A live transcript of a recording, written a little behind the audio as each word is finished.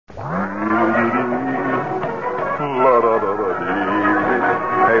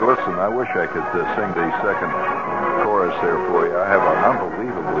I could sing the second chorus there for you. I have an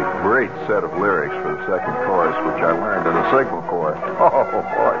unbelievably great set of lyrics for the second chorus, which I learned in a signal corps. Oh,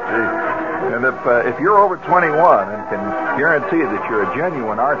 boy, gee. And if you're over 21 and can guarantee that you're a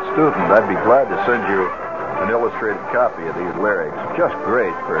genuine art student, I'd be glad to send you an illustrated copy of these lyrics. Just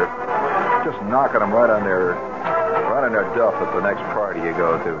great for just knocking them right on their duff at the next party you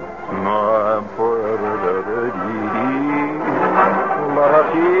go to. I'm forever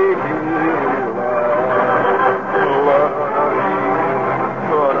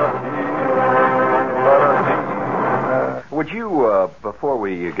Would you, before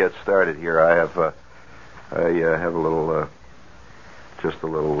we get started here, I have a little, just a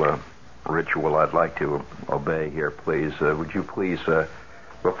little ritual I'd like to obey here, please. Would you please,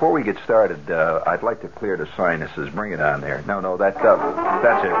 before we get started, I'd like to clear the sinuses. Bring it on there. No, that's it. Bring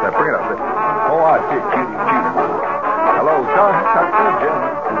it up. Hold on, Judy. Hello, Dr.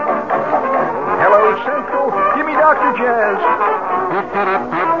 Jazz. Hello, Central. Give me Dr. Jazz.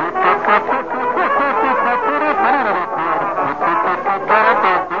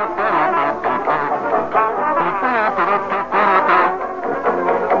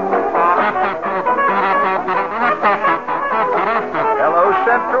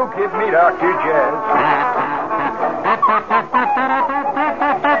 Central, give me Dr. Jazz.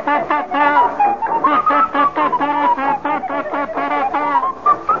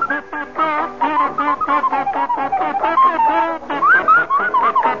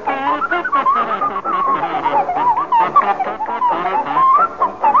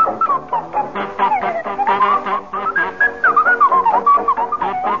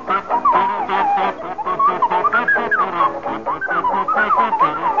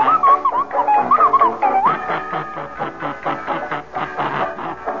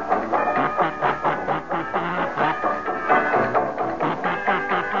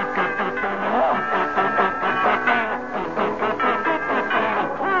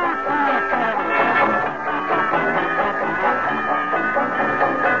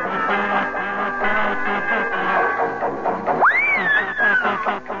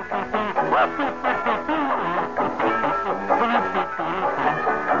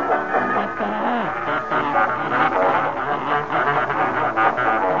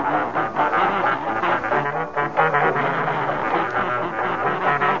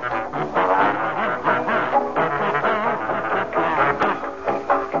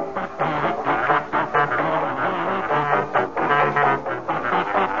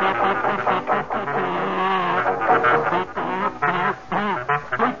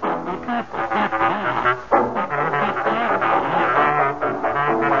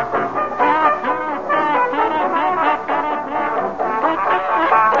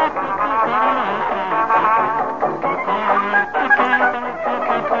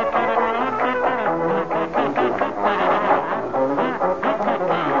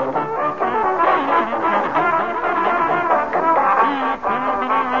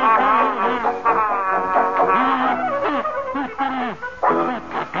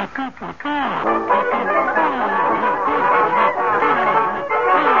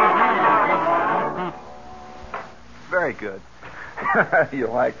 Very good. You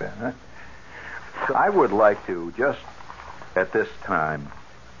like that, huh? So I would like to, just at this time,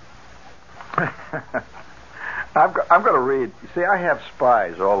 I'm going to read. You see, I have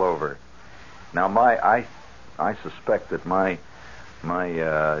spies all over. Now, I suspect that my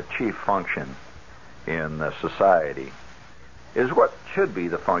chief function in society is what should be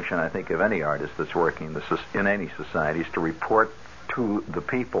the function, I think, of any artist that's working in any society, is to report to the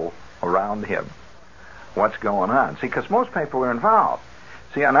people around him what's going on. See, because most people are involved.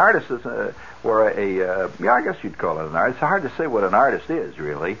 See, an artist is I guess you'd call it an artist. It's hard to say what an artist is,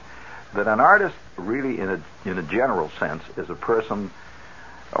 really. That an artist, really, in a general sense, is a person,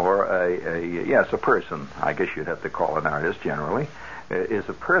 or a person, I guess you'd have to call an artist, generally, is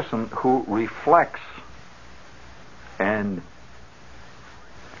a person who reflects and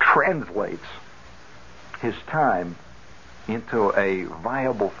translates his time into a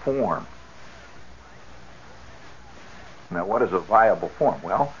viable form. Now, what is a viable form?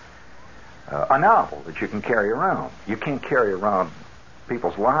 Well, a novel that you can carry around. You can't carry around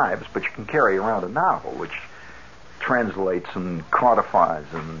people's lives, but you can carry around a novel which translates and codifies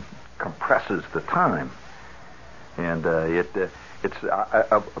and compresses the time. And it's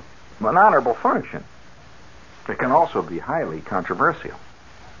an honorable function. It can also be highly controversial.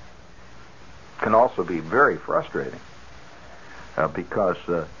 It can also be very frustrating because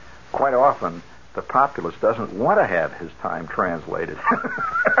quite often the populace doesn't want to have his time translated.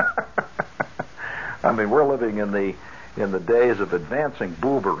 I mean, we're living in the days of advancing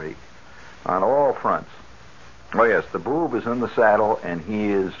boobery, on all fronts. Oh yes, the boob is in the saddle and he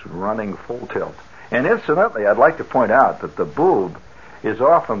is running full tilt. And incidentally, I'd like to point out that the boob is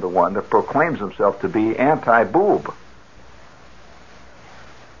often the one that proclaims himself to be anti-boob.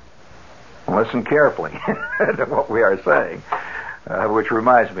 Listen carefully to what we are saying, which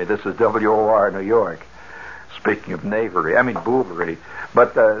reminds me, this is WOR New York. Speaking of boobery,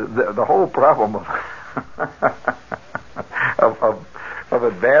 but the whole problem of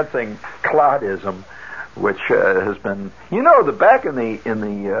advancing clodism, which has been, back in the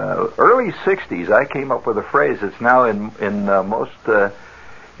early '60s, I came up with a phrase that's now in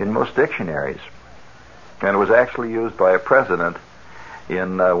most dictionaries, and it was actually used by a president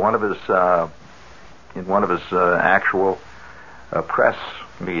in one of his actual press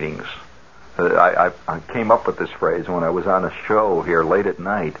meetings. I came up with this phrase when I was on a show here late at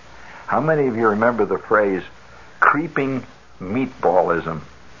night. How many of you remember the phrase creeping meatballism?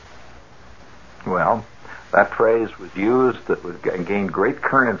 Well, that phrase was used, gained great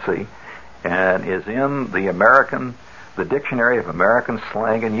currency, and is in the Dictionary of American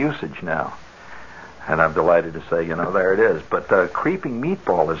Slang and Usage now. And I'm delighted to say, there it is. But creeping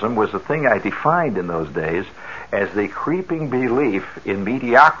meatballism was a thing I defined in those days as the creeping belief in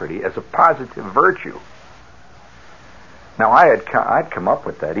mediocrity as a positive virtue. Now, I'd come up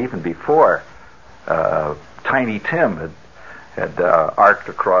with that even before Tiny Tim had arced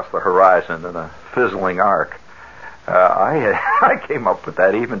across the horizon in a fizzling arc. I came up with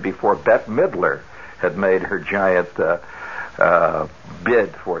that even before Bette Midler had made her giant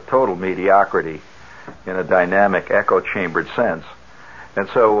bid for total mediocrity in a dynamic, echo-chambered sense. And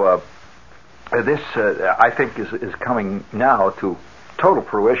so this, I think, is coming now to total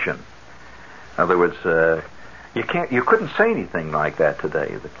fruition. In other words, you couldn't say anything like that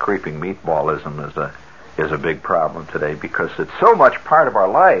today. The creeping meatballism is a big problem today because it's so much part of our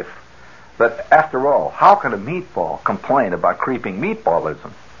life that, after all, how can a meatball complain about creeping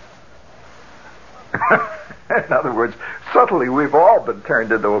meatballism? In other words, subtly we've all been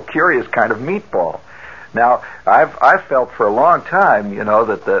turned into a curious kind of meatball. Now, I've felt for a long time,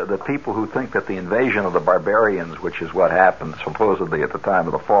 that the people who think that the invasion of the barbarians, which is what happened supposedly at the time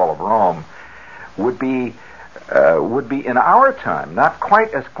of the fall of Rome, would be in our time not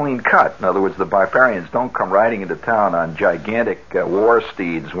quite as clean cut. In other words, the barbarians don't come riding into town on gigantic war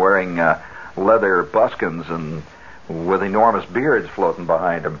steeds wearing leather buskins and with enormous beards floating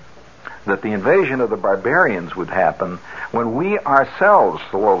behind them. That the invasion of the barbarians would happen when we ourselves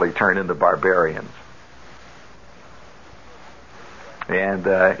slowly turn into barbarians. And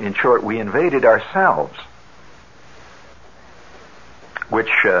in short, we invaded ourselves, which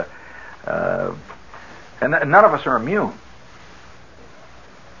and none of us are immune.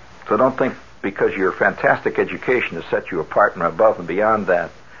 So don't think because your fantastic education has set you apart and above and beyond that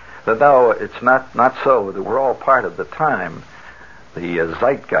no, it's not so. That we're all part of the time, the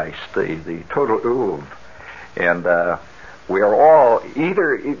zeitgeist, the total oeuvre, and we are all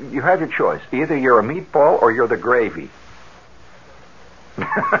either. You have your choice. Either you're a meatball or you're the gravy.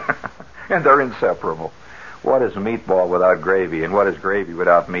 And they're inseparable. What is a meatball without gravy, and what is gravy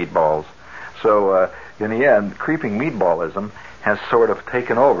without meatballs? So, in the end, creeping meatballism has sort of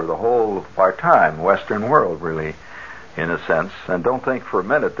taken over the whole of our time, Western world, really, in a sense. And don't think for a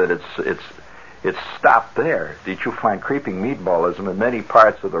minute that it's stopped there. Did you find creeping meatballism in many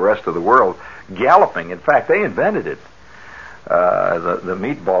parts of the rest of the world galloping? In fact, they invented it. The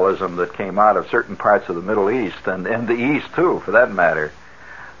meatballism that came out of certain parts of the Middle East, and the East, too, for that matter,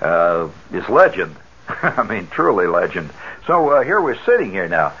 is legend. I mean, truly legend. So here we're sitting here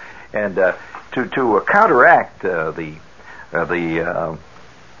now, and to counteract the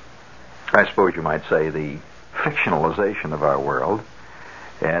I suppose you might say the fictionalization of our world,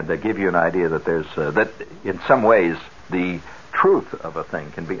 and give you an idea that there's that in some ways the truth of a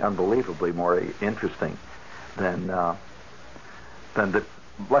thing can be unbelievably more interesting than the,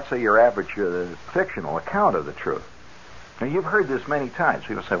 let's say, your average fictional account of the truth. Now, you've heard this many times.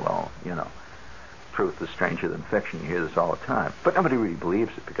 People say, well, truth is stranger than fiction. You hear this all the time. But nobody really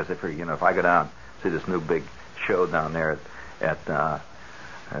believes it because they figure, if I go down, see this new big show down there at the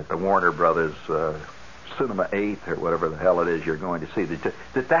Warner Brothers Cinema 8 or whatever the hell it is you're going to see,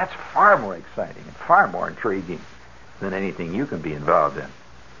 that's far more exciting and far more intriguing than anything you can be involved in.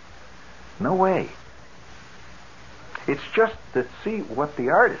 No way. It's just to see what the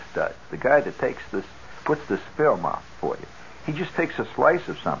artist does, the guy that puts this film off for you. He just takes a slice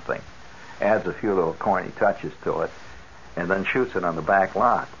of something, adds a few little corny touches to it, and then shoots it on the back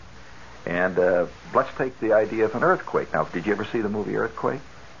lot. And let's take the idea of an earthquake. Now, did you ever see the movie Earthquake?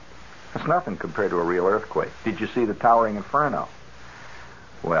 It's nothing compared to a real earthquake. Did you see the Towering Inferno?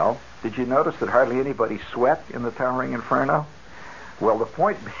 Well, Did you notice that hardly anybody sweat in the Towering Inferno? Well, the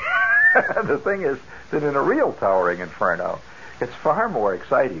point, the thing is that in a real Towering Inferno, it's far more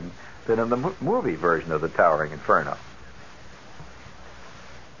exciting than in the movie version of the Towering Inferno.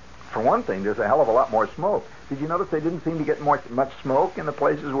 For one thing, there's a hell of a lot more smoke. Did you notice they didn't seem to get much smoke in the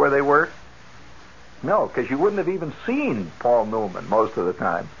places where they were? No, because you wouldn't have even seen Paul Newman most of the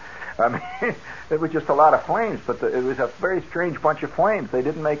time. I mean, it was just a lot of flames, but it was a very strange bunch of flames. They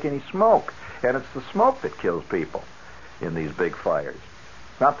didn't make any smoke, and it's the smoke that kills people in these big fires.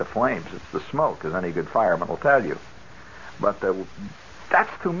 Not the flames, it's the smoke, as any good fireman will tell you. But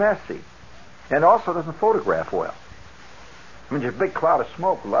that's too messy, and also doesn't photograph well. I mean, there's a big cloud of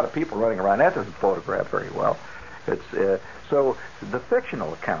smoke, a lot of people running around. That doesn't photograph very well. It's so the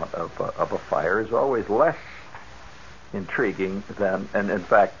fictional account of a fire is always less intriguing than, and in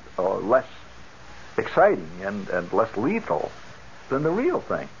fact, less exciting and less lethal than the real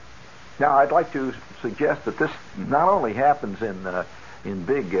thing. Now, I'd like to suggest that this not only happens in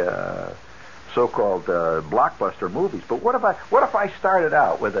big so-called blockbuster movies, but what if I started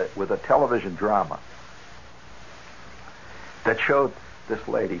out with a television drama that showed this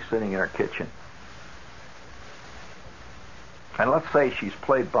lady sitting in her kitchen. And let's say she's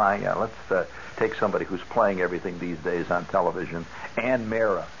played by, let's take somebody who's playing everything these days on television, Ann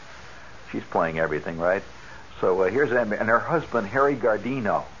Mara. She's playing everything, right? So here's Ann Mara, and her husband, Harry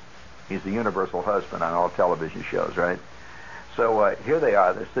Gardino. He's the universal husband on all television shows, right? So here they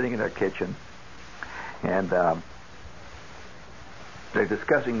are. They're sitting in their kitchen, and they're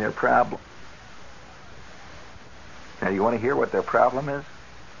discussing their problem. Now, you want to hear what their problem is?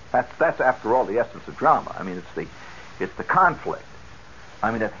 That's after all the essence of drama. I mean, it's the conflict.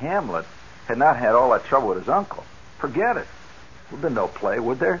 I mean, if Hamlet had not had all that trouble with his uncle, forget it. There'd been no play,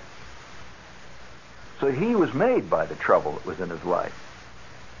 would there? So he was made by the trouble that was in his life.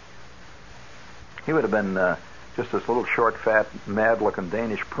 He would have been just this little short, fat, mad-looking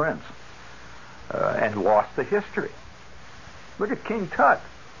Danish prince, and lost to history. Look at King Tut.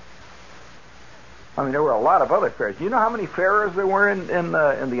 I mean, there were a lot of other pharaohs. Do you know how many pharaohs there were in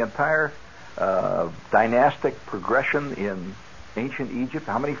the entire dynastic progression in ancient Egypt?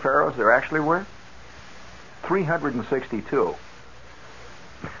 How many pharaohs there actually were? 362.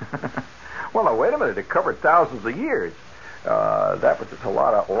 Well, now wait a minute. It covered thousands of years. That was just a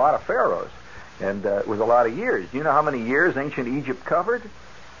lot of pharaohs, and it was a lot of years. Do you know how many years ancient Egypt covered?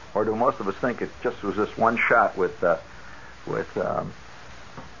 Or do most of us think it just was this one shot with Yul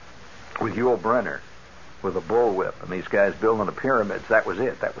Brynner with a bullwhip and these guys building the pyramids? That was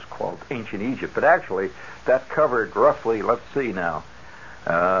it. That was called ancient Egypt. But actually, that covered roughly, let's see now,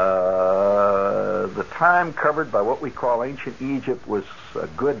 the time covered by what we call ancient Egypt was a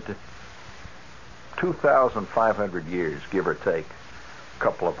good 2,500 years, give or take. A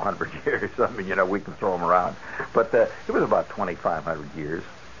couple of hundred years. I mean, we can throw them around. But it was about 2,500 years,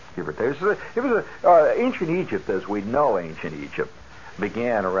 give or take. It was ancient Egypt, as we know ancient Egypt,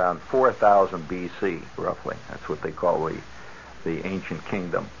 began around 4000 BC, roughly. That's what they call the ancient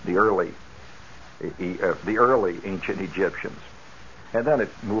kingdom, the early ancient Egyptians. And then it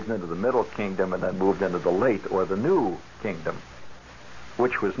moved into the Middle Kingdom, and then moved into the late or the New Kingdom,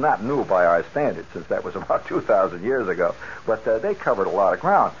 which was not new by our standards, since that was about 2,000 years ago. But they covered a lot of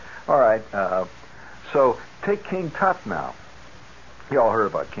ground. All right, so take King Tut now. You all heard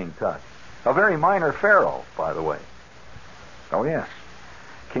about King Tut. A very minor pharaoh, by the way. Oh, yes.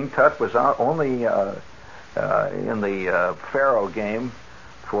 King Tut was only in the pharaoh game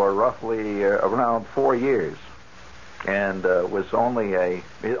for roughly around 4 years, and was only a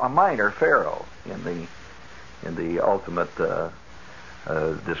minor pharaoh in the ultimate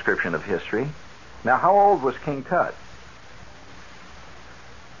description of history. Now, how old was King Tut?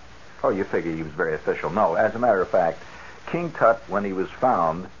 Oh, you figure he was very official. No, as a matter of fact, King Tut, when he was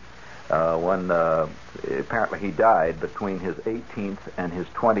found, apparently he died between his 18th and his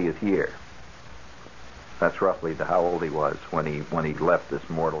 20th year. That's roughly how old he was when he left this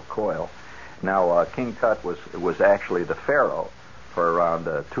mortal coil. Now, King Tut was actually the pharaoh for around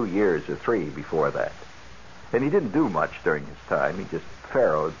 2 years or 3 before that, and he didn't do much during his time. He just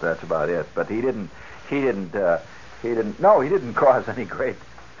pharaohed. That's about it. But he didn't cause any great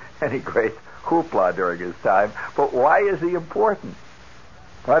hoopla during his time. But why is he important?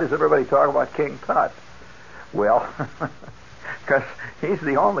 Why does everybody talk about King Tut? Well, because he's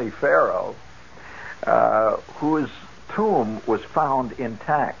the only pharaoh whose tomb was found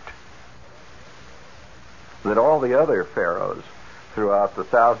intact. That all the other pharaohs throughout the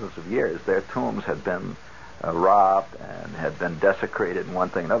thousands of years, their tombs had been robbed and had been desecrated and one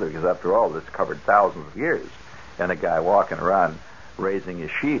thing and another, because after all, this covered thousands of years. And a guy walking around raising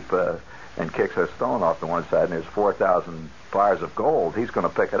his sheep and kicks a stone off to one side, and there's 4,000 bars of gold, he's going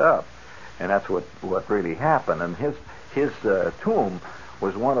to pick it up. And that's what really happened. And his tomb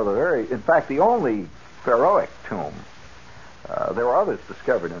was one of in fact, the only pharaohic tomb. There were others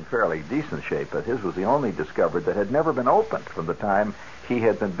discovered in fairly decent shape, but his was the only discovered that had never been opened from the time he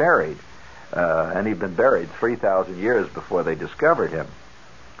had been buried. And he'd been buried 3,000 years before they discovered him.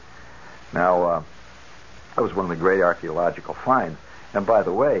 Now, that was one of the great archaeological finds. And by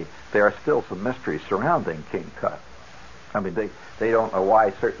the way, there are still some mysteries surrounding King Tut. I mean, they don't know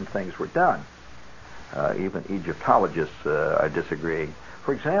why certain things were done. Even Egyptologists are disagreeing.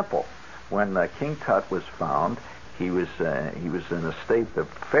 For example, when King Tut was found, he was in a state of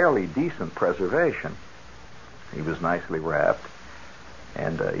fairly decent preservation. He was nicely wrapped,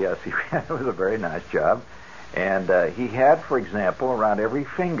 and yes, it was a very nice job. And he had, for example, around every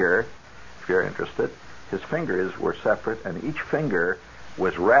finger, if you're interested, his fingers were separate, and each finger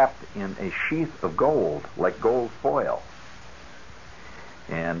was wrapped in a sheath of gold, like gold foil.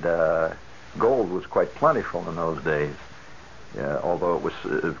 And gold was quite plentiful in those days. Although it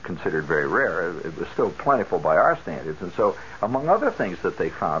was considered very rare, it was still plentiful by our standards. And so, among other things that they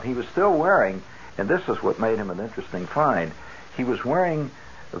found, he was still wearing, and this is what made him an interesting find, he was wearing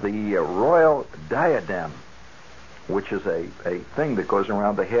the royal diadem, which is a thing that goes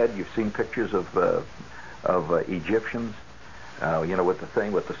around the head. You've seen pictures of Egyptians, with the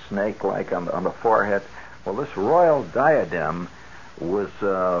thing with the snake like on the forehead. Well, this royal diadem was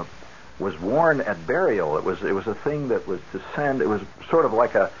worn at burial. It was a thing that was to send. It was sort of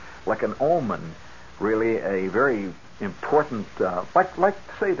like an omen, really, a very important, like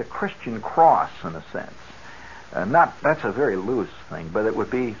say the Christian cross in a sense. That's a very loose thing, but it would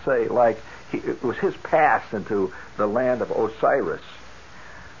be, say, like it was his pass into the land of Osiris.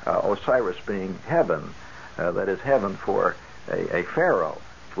 Osiris being heaven, that is heaven for a pharaoh,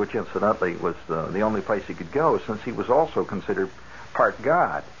 which incidentally was the only place he could go, since he was also considered part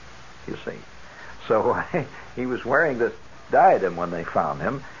god, you see. So he was wearing this diadem when they found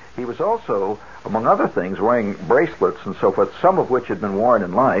him. He was also, among other things, wearing bracelets and so forth, some of which had been worn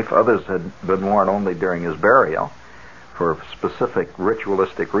in life, others had been worn only during his burial for specific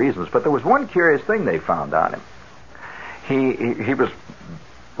ritualistic reasons. But there was one curious thing they found on him. He was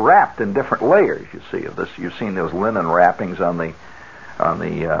wrapped in different layers, you see, of this. You've seen those linen wrappings on the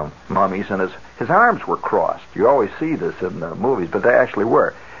mummies, and his arms were crossed. You always see this in the movies, but they actually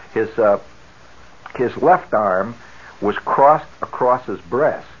were. His left arm was crossed across his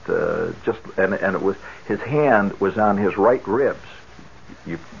breast, and it was, his hand was on his right ribs.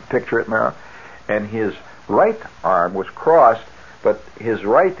 You picture it, Mara? And his right arm was crossed, but his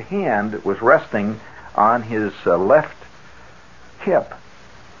right hand was resting on his left hip.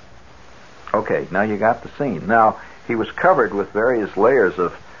 Okay, now you got the scene. Now, he was covered with various layers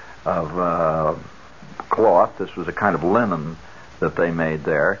of cloth. This was a kind of linen that they made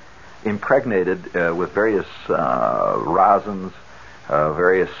there, impregnated with various resins,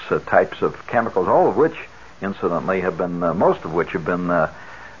 various types of chemicals, all of which, incidentally, have been, most of which have been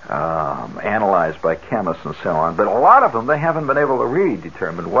analyzed by chemists and so on. But a lot of them, they haven't been able to really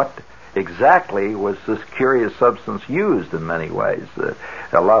determine what exactly was this curious substance used in many ways.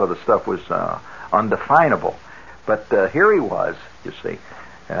 A lot of the stuff was undefinable. But here he was, you see,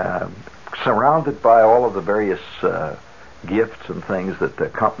 surrounded by all of the various gifts and things that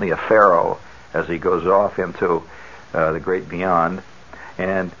accompany a pharaoh as he goes off into the great beyond.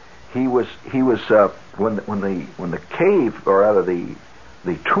 And he was when the cave, or rather the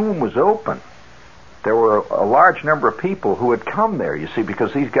tomb was open, there were a large number of people who had come there, you see,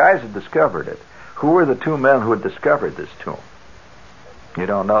 because these guys had discovered it. Who were the two men who had discovered this tomb? You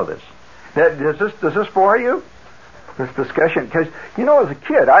don't know this. Does this bore you, this discussion? Because, as a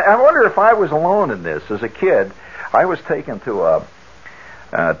kid, I wonder if I was alone in this. As a kid, I was taken to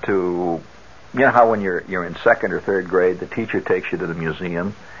how when you're in second or third grade, the teacher takes you to the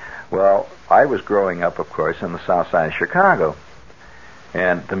museum. Well, I was growing up, of course, in the south side of Chicago.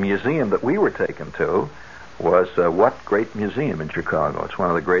 And the museum that we were taken to was what great museum in Chicago? It's one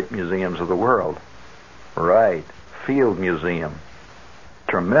of the great museums of the world. Right. Field Museum.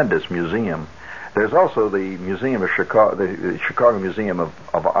 Tremendous museum. There's also the Museum of Chicago, the Chicago Museum of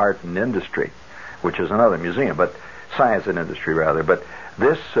Art and Industry, which is another museum, but science and industry rather. But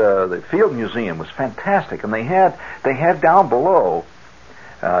this, the Field Museum was fantastic, and they had down below,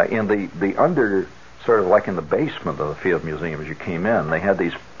 in the under, sort of like in the basement of the Field Museum as you came in, they had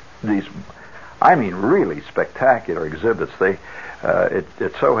these, I mean, really spectacular exhibits.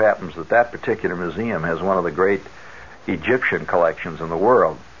 It so happens that particular museum has one of the great Egyptian collections in the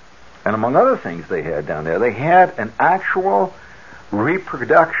world. And among other things they had down there, they had an actual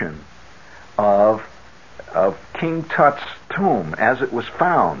reproduction of King Tut's tomb as it was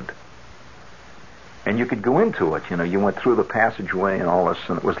found. And you could go into it. You went through the passageway and all this,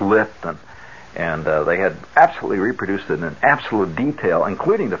 and it was lit, and they had absolutely reproduced it in absolute detail,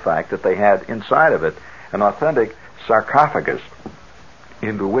 including the fact that they had inside of it an authentic sarcophagus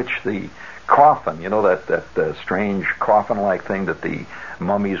into which the coffin, that strange coffin-like thing that the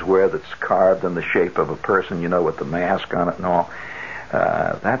mummies wear that's carved in the shape of a person, with the mask on it and all.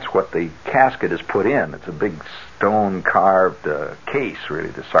 That's what the casket is put in. It's a big stone-carved case, really,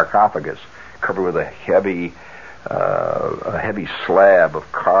 the sarcophagus, covered with a heavy slab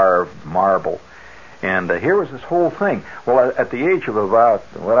of carved marble. And here was this whole thing. Well, at the age of about,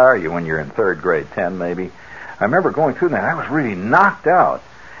 what are you when you're in third grade, 10 maybe? I remember going through that. I was really knocked out.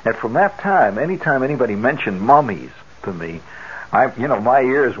 And from that time, anytime anybody mentioned mummies to me, my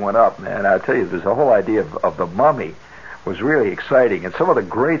ears went up, man. I tell you, there's a whole idea of the mummy was really exciting. And some of the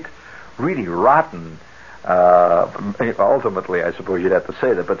great, really rotten, ultimately, I suppose you'd have to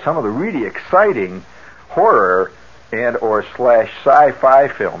say that, but some of the really exciting horror and or / sci-fi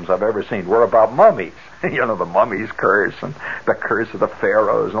films I've ever seen were about mummies. The mummy's curse and the curse of the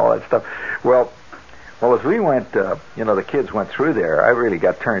pharaohs and all that stuff. Well, as we went, the kids went through there, I really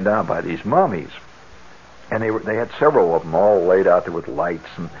got turned on by these mummies. And they had several of them all laid out there with lights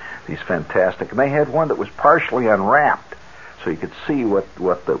and these fantastic. And they had one that was partially unwrapped, so you could see what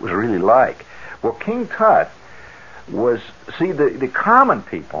that was really like. Well, King Tut was, see, the common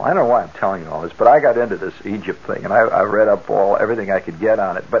people, I don't know why I'm telling you all this, but I got into this Egypt thing, and I read up everything I could get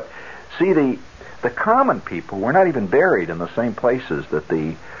on it. But see, the common people were not even buried in the same places that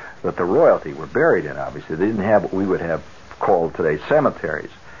the royalty were buried in, obviously. They didn't have what we would have called today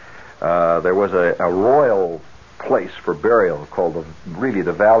cemeteries. There was a royal place for burial called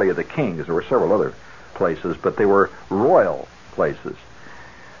the Valley of the Kings. There were several other places, but they were royal places.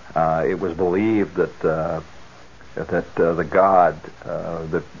 It was believed that the god,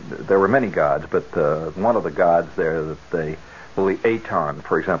 there were many gods, but one of the gods there that they believe, Aton,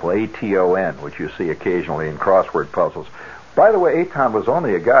 for example, Aton, which you see occasionally in crossword puzzles. By the way, Aton was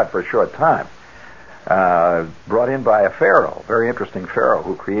only a god for a short time. Brought in by a pharaoh, very interesting pharaoh,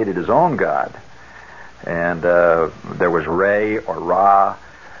 who created his own god. And there was Re or Ra.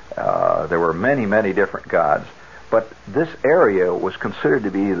 There were many, many different gods. But this area was considered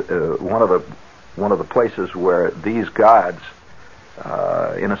to be one of the places where these gods,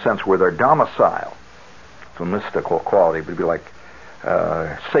 in a sense, were their domicile. It's a mystical quality. It would be like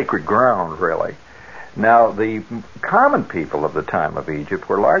sacred ground, really. Now, the common people of the time of Egypt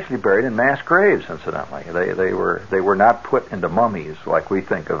were largely buried in mass graves, incidentally. They were not put into mummies like we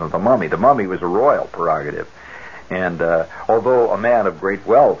think of the mummy. The mummy was a royal prerogative. And although a man of great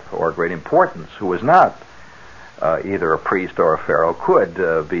wealth or great importance who was not either a priest or a pharaoh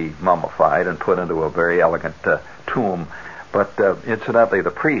could be mummified and put into a very elegant tomb, but incidentally,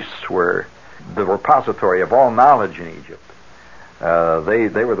 the priests were the repository of all knowledge in Egypt.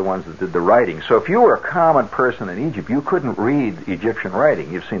 They were the ones that did the writing. So if you were a common person in Egypt, you couldn't read Egyptian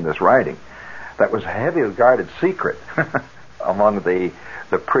writing. You've seen this writing. That was a heavily guarded secret among the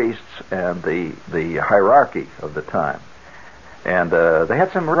priests and the hierarchy of the time. And they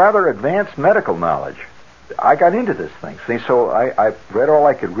had some rather advanced medical knowledge. I got into this thing. See, so I read all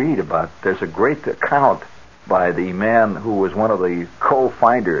I could read about. There's a great account by the man who was one of the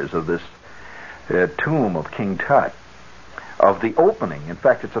co-finders of this tomb of King Tut, of the opening. In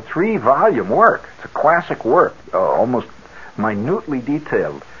fact, it's a 3-volume work. It's a classic work, almost minutely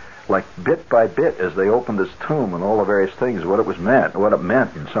detailed, like bit by bit, as they opened this tomb and all the various things, what it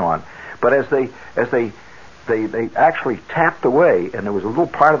meant, and so on. But as they actually tapped away, and there was a little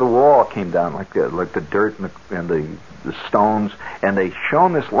part of the wall came down, like the dirt and the stones, and they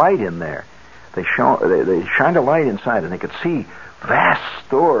shone this light in there. They shined a light inside, and they could see vast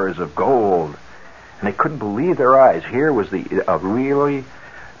stores of gold. And they couldn't believe their eyes. Here was a really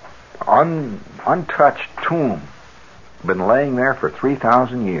untouched tomb, been laying there for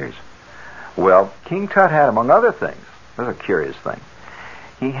 3,000 years. Well, King Tut had, among other things, this is a curious thing,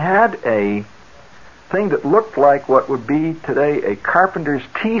 he had a thing that looked like what would be today a carpenter's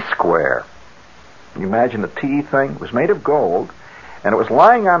T-square. You imagine a T thing? It was made of gold, and it was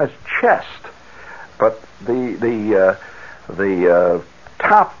lying on his chest. But the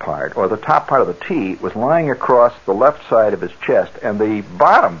top part, or the top part of the T, was lying across the left side of his chest, and the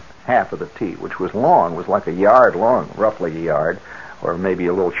bottom half of the T, which was long, was like a yard long, roughly a yard, or maybe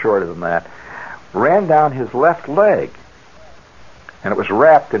a little shorter than that, ran down his left leg. And it was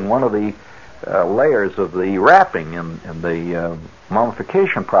wrapped in one of the layers of the wrapping in the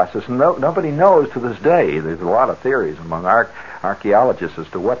mummification process. And nobody knows to this day. There's a lot of theories among archaeologists as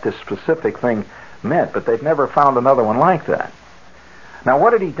to what this specific thing meant, but they've never found another one like that. Now,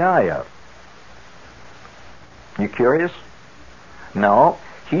 what did he die of? You curious? No,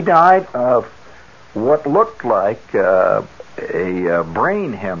 he died of what looked like a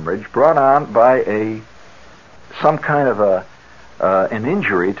brain hemorrhage brought on by some kind of an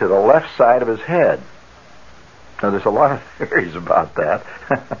injury to the left side of his head. Now, there's a lot of theories about that.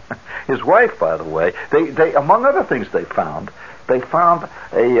 His wife, by the way, they among other things they found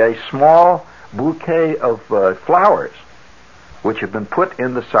a small bouquet of flowers which had been put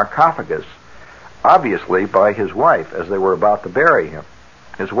in the sarcophagus, obviously by his wife as they were about to bury him.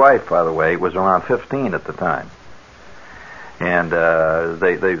 His wife, by the way, was around 15 at the time. And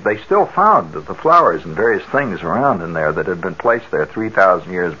they still found the flowers and various things around in there that had been placed there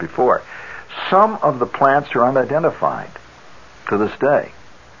 3,000 years before. Some of the plants are unidentified to this day.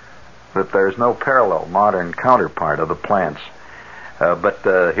 That there's no parallel modern counterpart of the plants. But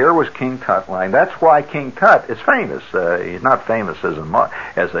here was King Tut lying. That's why King Tut is famous. He's not famous as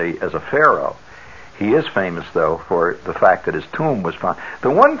a pharaoh. He is famous, though, for the fact that his tomb was found. The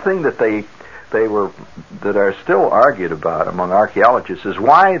one thing that that are still argued about among archaeologists is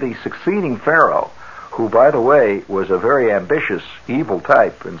why the succeeding pharaoh, who, by the way, was a very ambitious, evil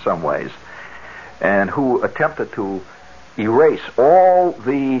type in some ways, and who attempted to erase all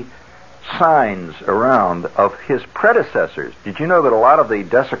the signs around of his predecessors. Did you know that a lot of the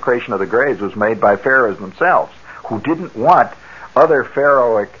desecration of the graves was made by pharaohs themselves, who didn't want other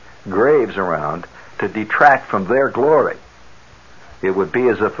pharaohic graves around to detract from their glory? It would be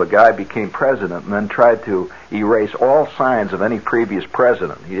as if a guy became president and then tried to erase all signs of any previous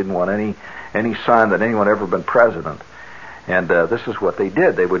president. He didn't want any sign that anyone had ever been president. And this is what they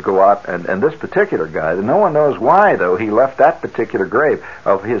did. They would go out, and this particular guy, no one knows why, though, he left that particular grave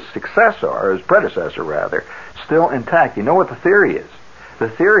of his successor, or his predecessor, rather, still intact. You know what the theory is? The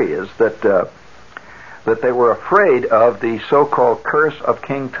theory is that they were afraid of the so-called curse of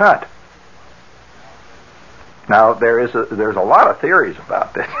King Tut. Now, there's a lot of theories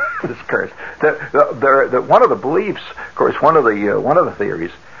about this curse. One of the beliefs, of course, one of the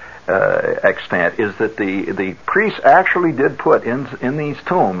theories extant is that the priests actually did put in these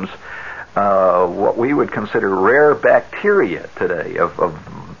tombs what we would consider rare bacteria today of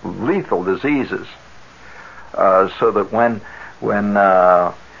lethal diseases, so that when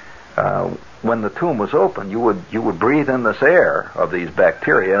the tomb was open, you would breathe in this air of these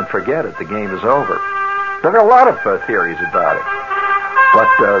bacteria and forget it. The game is over. There are a lot of theories about it, but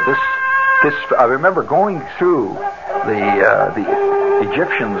this I remember going through the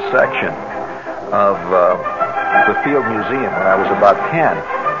Egyptian section of the Field Museum when I was about 10,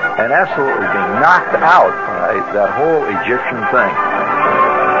 and absolutely being knocked out by that whole Egyptian thing.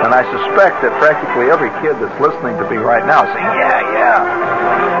 And I suspect that practically every kid that's listening to me right now is saying,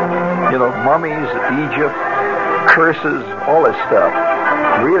 yeah, you know, mummies, Egypt, curses, all this stuff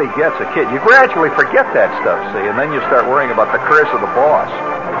really gets a kid. You gradually forget that stuff, see, and then you start worrying about the curse of the boss,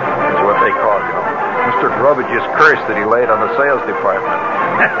 is what they call it, you know. Mr. Grubbage's curse that he laid on the sales department.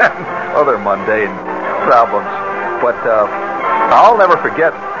 Other mundane problems. But I'll never forget,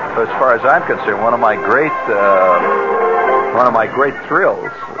 as far as I'm concerned, one of my great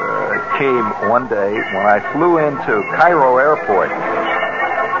thrills came one day when I flew into Cairo Airport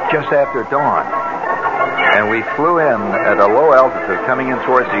just after dawn. And we flew in at a low altitude coming in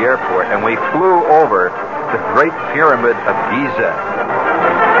towards the airport, and we flew over the Great Pyramid of Giza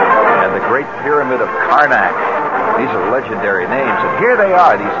and the Great Pyramid of Karnak. These are legendary names. And here they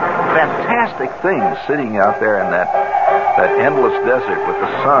are, these fantastic things sitting out there in that endless desert with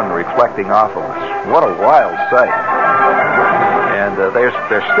the sun reflecting off of us. What a wild sight. And there's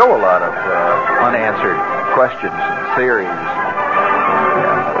still a lot of unanswered questions and theories.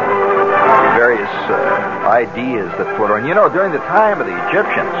 Various ideas that float around. You know, during the time of the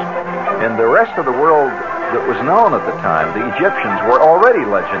Egyptians and the rest of the world that was known at the time, the Egyptians were already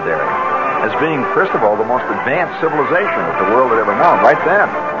legendary as being, first of all, the most advanced civilization that the world had ever known, right then.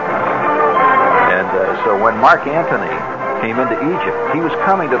 And so when Mark Antony came into Egypt, he was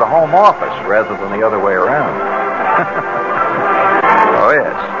coming to the home office rather than the other way around. Oh,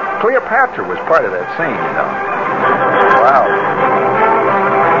 yes. Cleopatra was part of that scene, you know. Wow.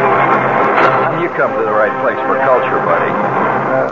 You come to the right place for culture, buddy.